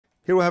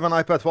Here we have an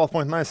iPad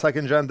 12.9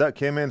 second gen that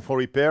came in for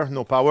repair,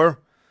 no power.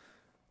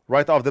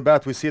 Right off the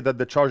bat, we see that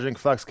the charging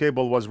flex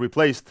cable was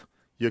replaced.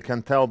 You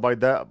can tell by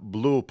that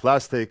blue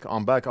plastic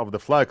on back of the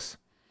flex.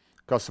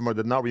 Customer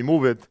did not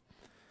remove it.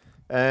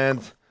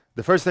 And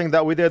the first thing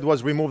that we did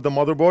was remove the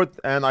motherboard,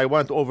 and I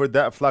went over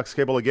that flex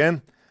cable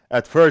again.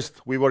 At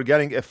first, we were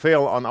getting a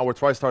fail on our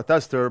TriStar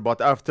tester,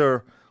 but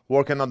after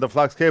working on the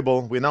flex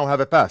cable, we now have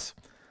a pass.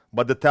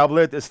 But the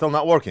tablet is still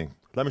not working.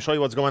 Let me show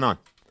you what's going on.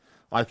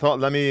 I thought,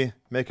 let me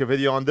make a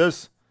video on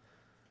this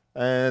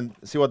and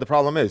see what the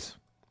problem is.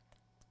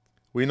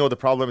 We know the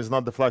problem is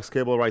not the flex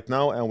cable right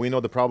now, and we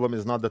know the problem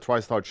is not the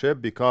TriStar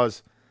chip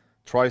because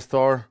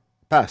TriStar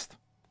passed.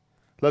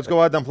 Let's go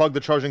ahead and plug the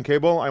charging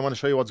cable. I want to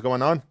show you what's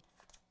going on.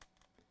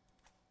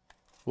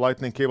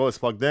 Lightning cable is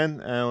plugged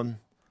in, and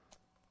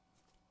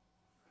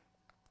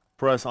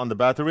press on the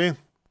battery.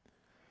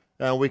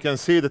 And we can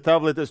see the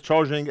tablet is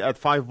charging at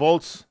 5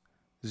 volts,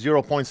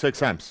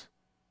 0.6 amps.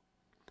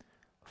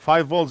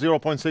 5 volts,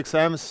 0.6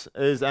 amps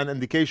is an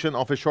indication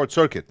of a short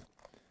circuit.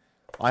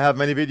 I have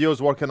many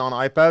videos working on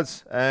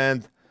iPads,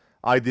 and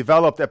I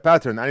developed a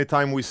pattern.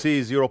 Anytime we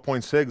see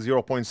 0.6,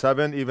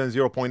 0.7, even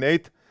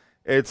 0.8,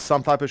 it's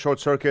some type of short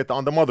circuit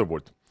on the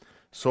motherboard.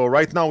 So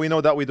right now we know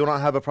that we do not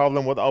have a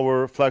problem with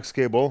our flex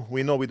cable.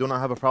 We know we do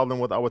not have a problem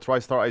with our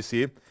TriStar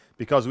IC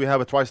because we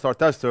have a TriStar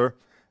tester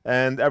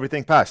and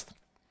everything passed.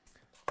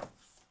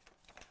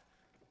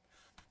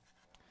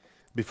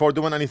 Before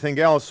doing anything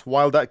else,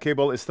 while that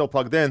cable is still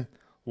plugged in,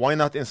 why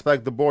not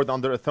inspect the board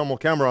under a thermal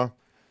camera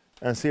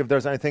and see if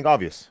there's anything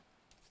obvious.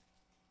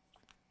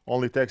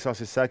 Only takes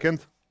us a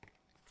second.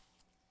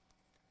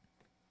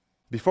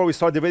 Before we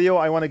start the video,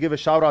 I want to give a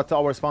shout out to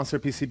our sponsor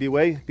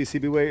PCBWay.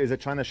 PCBWay is a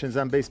China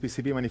Shenzhen-based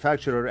PCB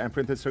manufacturer and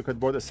printed circuit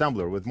board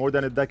assembler with more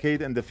than a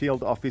decade in the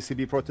field of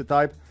PCB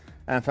prototype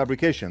and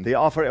fabrication. They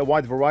offer a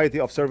wide variety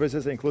of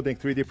services including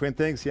 3D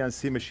printing,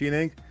 CNC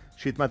machining,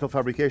 sheet metal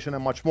fabrication,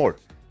 and much more.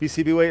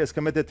 PCBWay is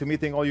committed to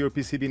meeting all your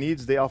PCB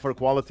needs. They offer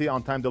quality,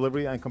 on-time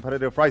delivery, and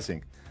competitive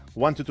pricing.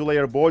 1 to 2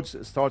 layer boards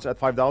starts at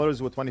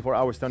 $5 with 24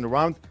 hours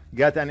turnaround.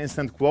 Get an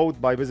instant quote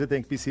by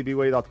visiting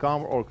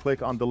PCBWay.com or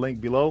click on the link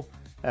below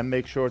and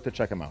make sure to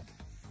check them out.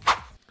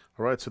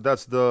 All right, so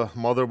that's the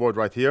motherboard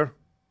right here.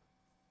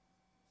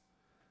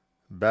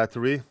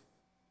 Battery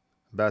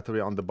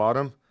on the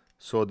bottom.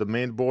 So the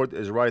main board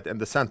is right in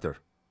the center.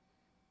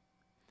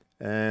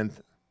 And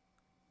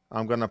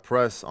I'm gonna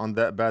press on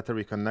that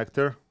battery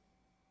connector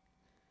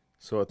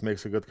so it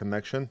makes a good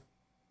connection.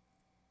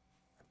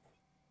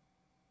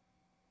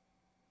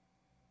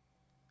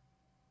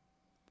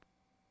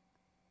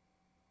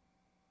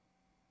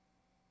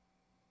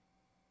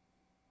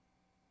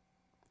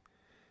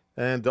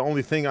 And the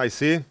only thing I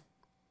see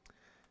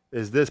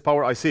is this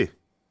power IC.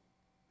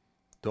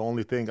 The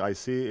only thing I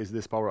see is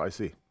this power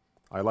IC.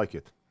 I like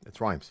it. It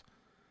rhymes.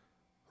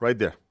 Right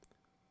there.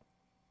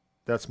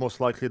 That's most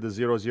likely the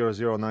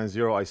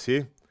 00090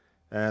 IC.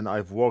 And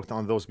I've worked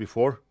on those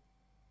before.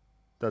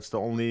 That's the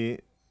only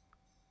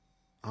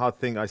hot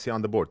thing I see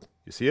on the board.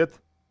 You see it?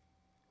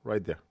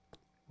 Right there.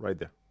 Right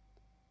there.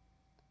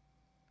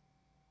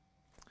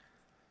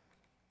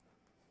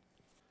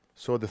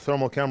 So the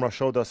thermal camera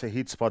showed us a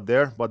heat spot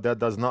there, but that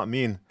does not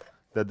mean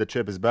that the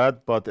chip is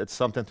bad, but it's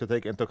something to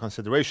take into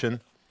consideration,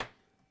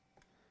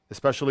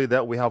 especially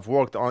that we have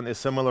worked on a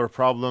similar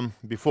problem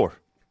before.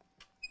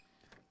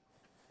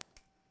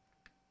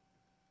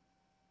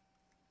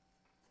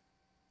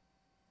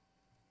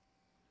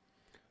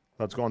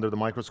 Let's go under the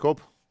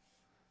microscope,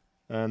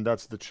 and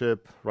that's the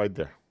chip right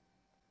there.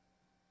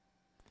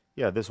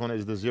 Yeah, this one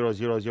is the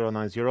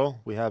 00090.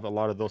 We have a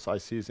lot of those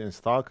ICs in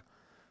stock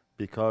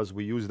because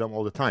we use them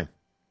all the time.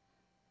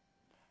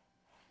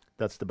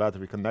 That's the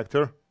battery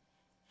connector,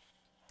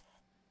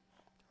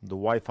 the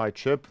Wi-Fi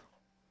chip,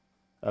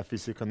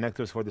 FEC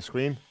connectors for the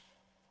screen.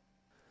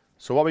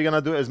 So what we're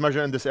gonna do is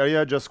measure in this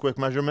area, just quick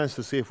measurements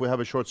to see if we have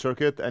a short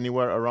circuit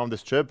anywhere around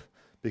this chip,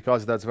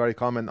 because that's very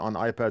common on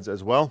iPads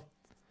as well.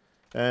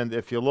 And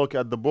if you look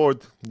at the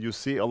board, you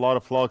see a lot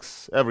of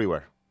flux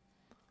everywhere.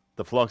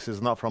 The flux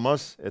is not from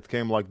us, it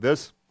came like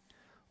this.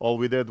 All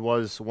we did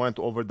was went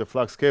over the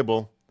flex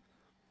cable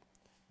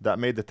that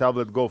made the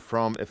tablet go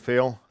from a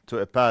fail to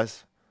a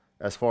pass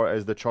as far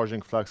as the charging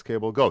flex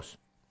cable goes.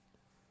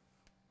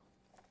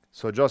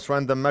 So just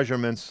random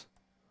measurements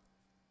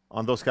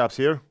on those caps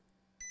here.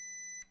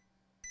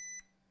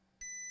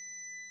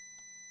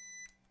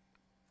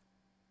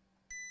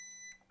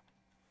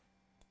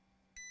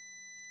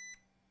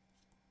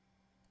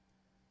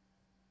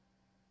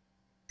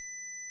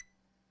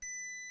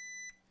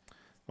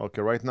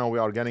 Okay, right now we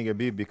are getting a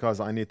beep because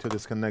I need to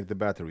disconnect the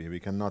battery. We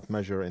cannot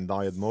measure in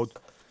diode mode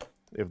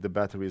if the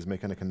battery is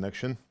making a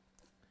connection.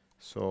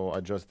 So I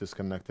just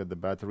disconnected the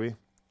battery.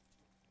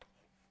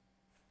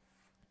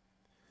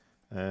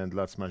 And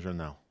let's measure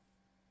now.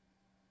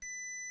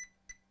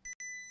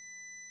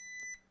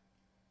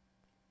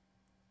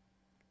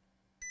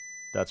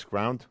 That's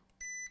ground.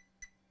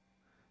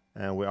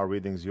 And we are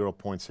reading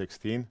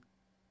 0.16,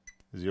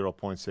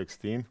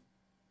 0.16,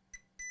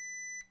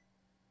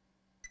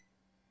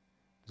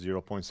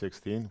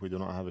 0.16. We do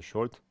not have a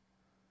short.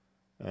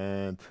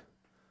 And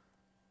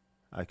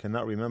I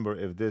cannot remember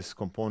if this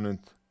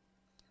component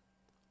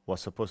was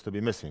supposed to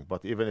be missing,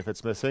 but even if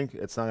it's missing,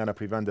 it's not going to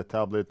prevent the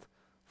tablet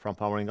from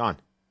powering on.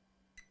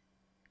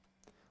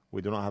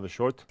 We do not have a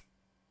short.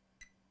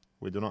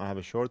 We do not have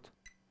a short.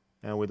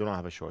 And we do not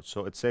have a short.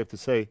 So it's safe to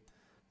say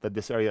that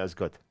this area is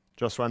good.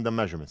 Just random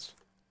measurements.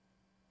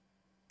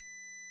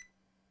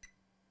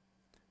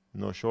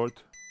 No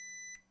short.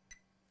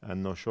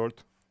 And no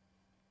short.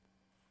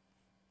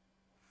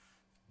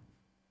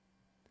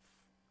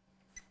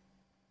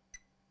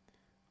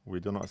 We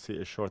do not see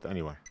a short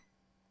anywhere.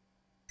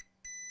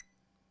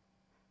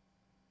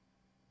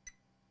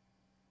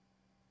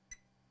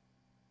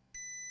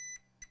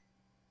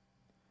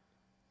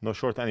 No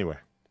short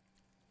anywhere.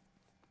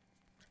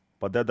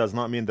 But that does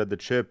not mean that the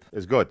chip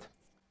is good.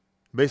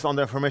 Based on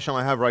the information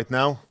I have right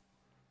now,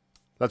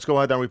 let's go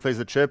ahead and replace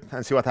the chip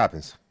and see what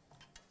happens.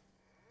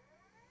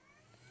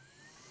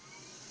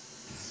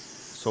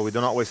 So we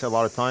do not waste a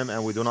lot of time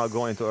and we do not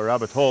go into a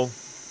rabbit hole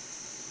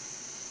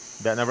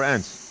that never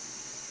ends.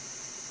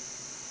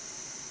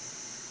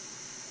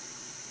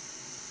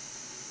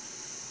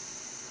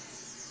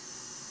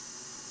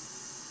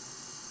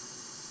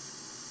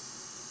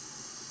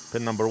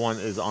 Pin number 1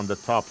 is on the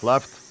top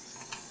left,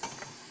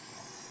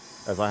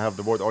 as I have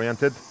the board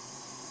oriented.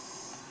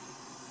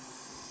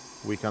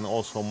 We can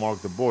also mark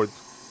the board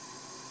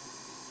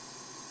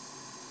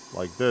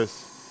like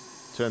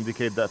this to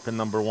indicate that pin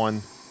number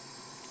 1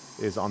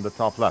 is on the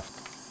top left.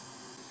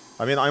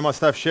 I mean, I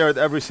must have shared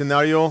every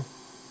scenario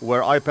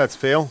where iPads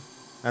fail,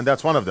 and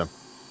that's one of them.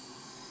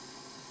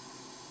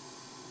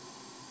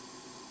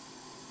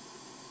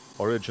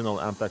 Original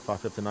Amtech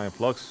 559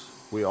 Flux.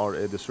 We are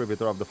a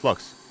distributor of the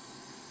Flux.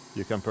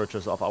 You can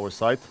purchase off our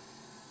site.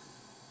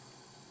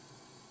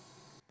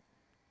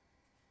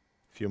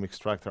 Fume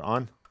extractor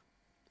on.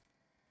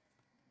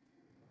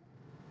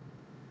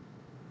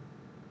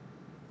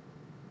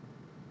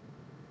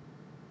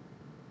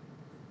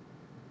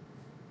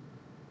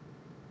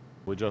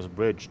 We just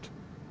bridged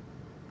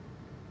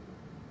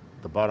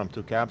the bottom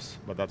 2 caps,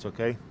 but that's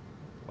okay.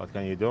 What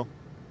can you do?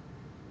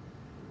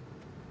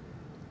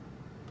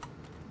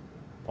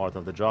 Part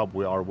of the job.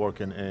 We are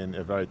working in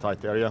a very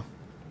tight area,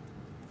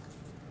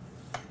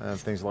 and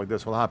things like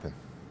this will happen.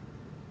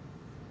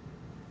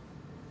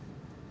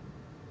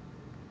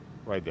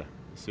 Right there.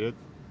 You see it?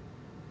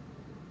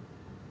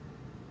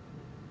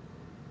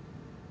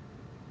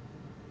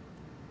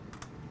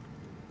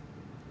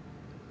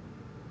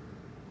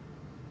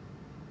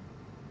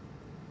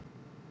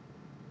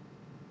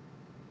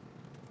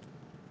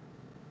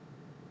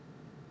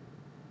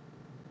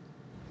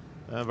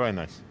 Very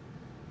nice.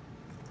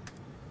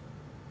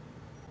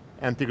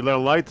 Anti-glare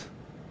light,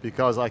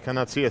 because I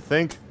cannot see a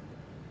thing,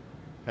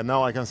 and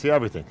now I can see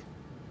everything.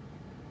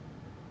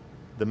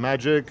 The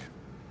magic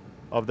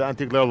of the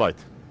anti-glare light.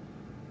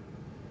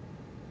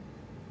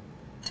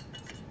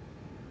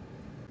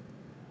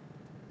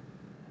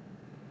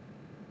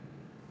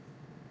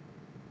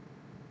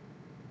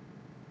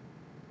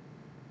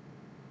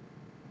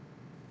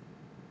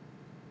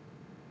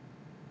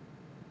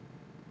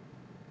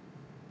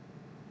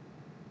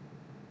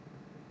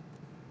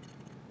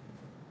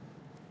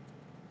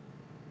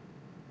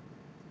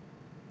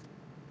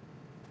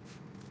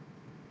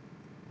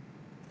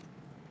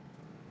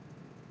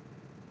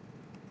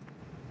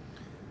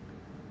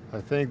 I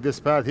think this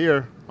pad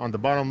here on the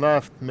bottom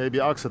left may be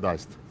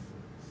oxidized.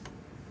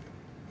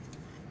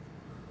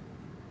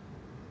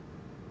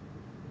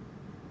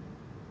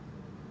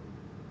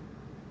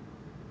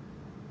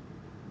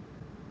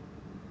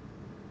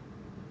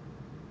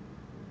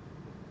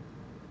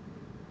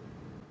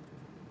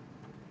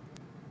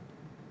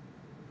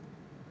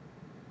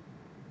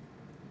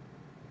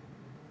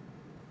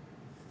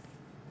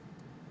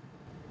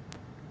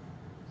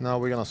 Now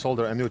we're gonna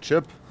solder a new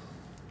chip,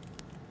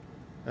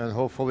 and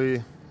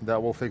hopefully that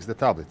will fix the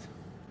tablet.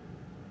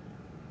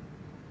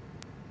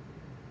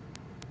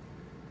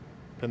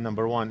 Pin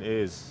number 1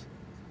 is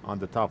on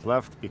the top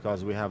left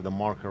because we have the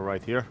marker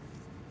right here.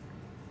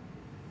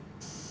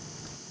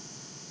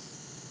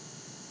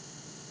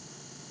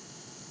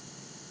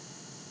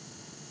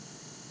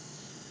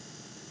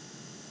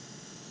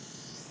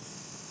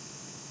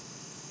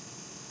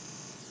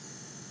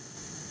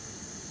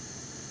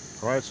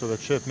 Alright, so the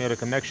chip made a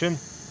connection.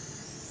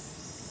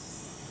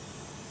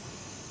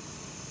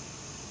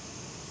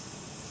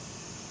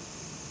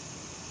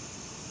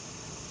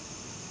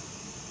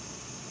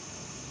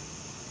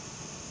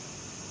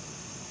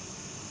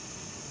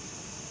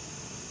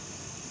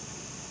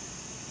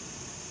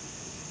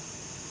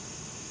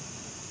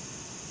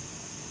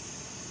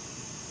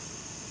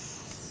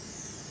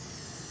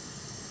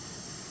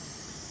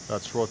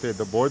 Let's rotate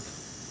the board,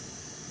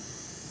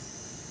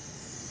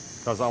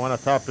 because I want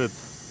to tap it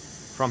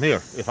from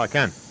here if I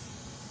can.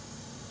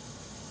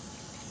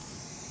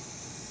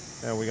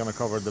 And we're going to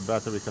cover the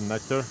battery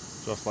connector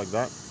just like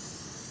that.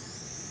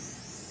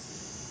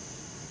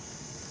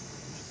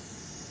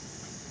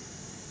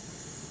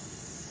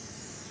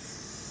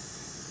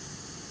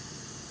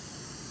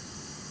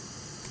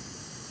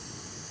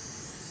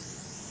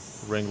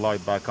 Ring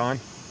light back on.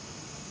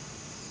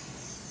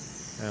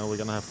 And we're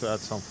gonna have to add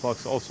some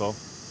flux also,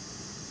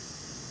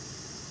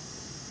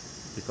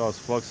 because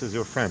flux is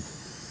your friend.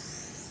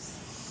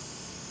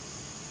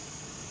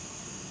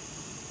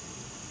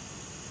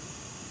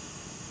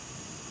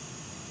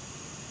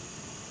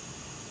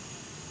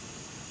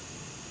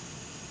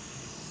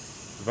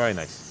 Very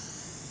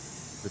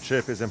nice. The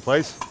chip is in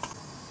place.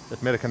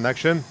 It made a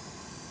connection.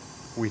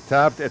 We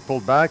tapped, it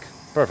pulled back.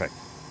 Perfect.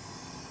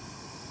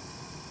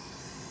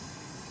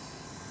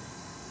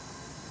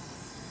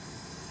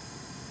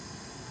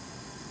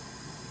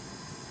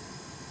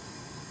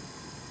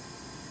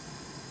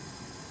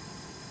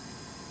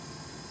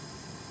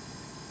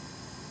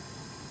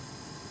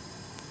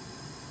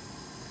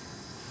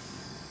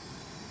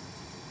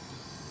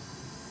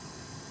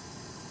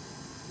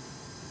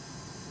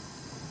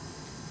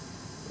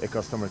 A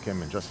customer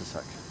came in, just a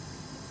sec.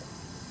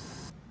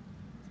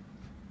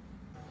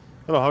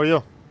 Hello, how are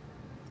you?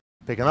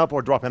 Picking up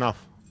or dropping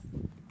off?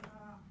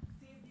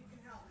 See if you can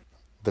help me.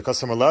 The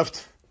customer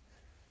left,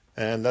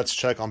 and let's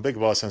check on Big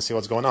Boss and see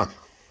what's going on.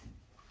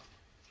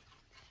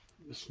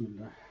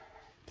 Bismillah.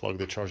 Plug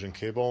the charging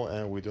cable,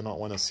 and we do not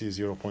want to see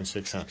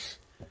 0.6 amps.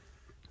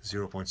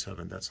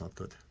 0.7, that's not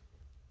good.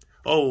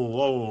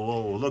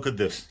 Oh, look at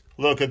this.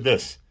 Look at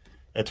this.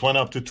 It went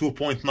up to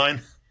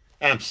 2.9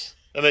 amps.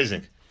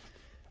 Amazing.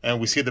 And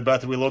we see the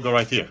battery logo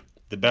right here.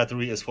 The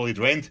battery is fully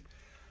drained,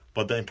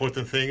 but the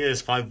important thing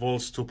is 5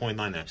 volts,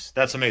 2.9 amps.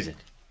 That's amazing.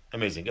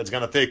 Amazing. It's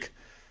gonna take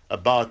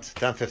about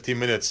 10-15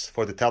 minutes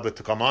for the tablet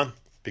to come on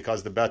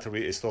because the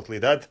battery is totally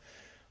dead,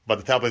 but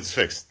the tablet is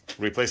fixed.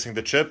 Replacing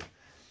the chip,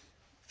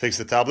 fix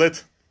the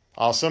tablet.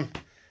 Awesome.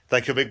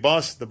 Thank you, Big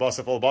Boss, the boss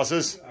of all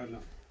bosses.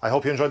 I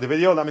hope you enjoyed the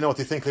video. Let me know what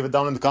you think. Leave it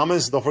down in the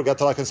comments. Don't forget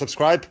to like and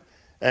subscribe,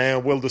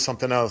 and we'll do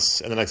something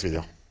else in the next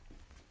video.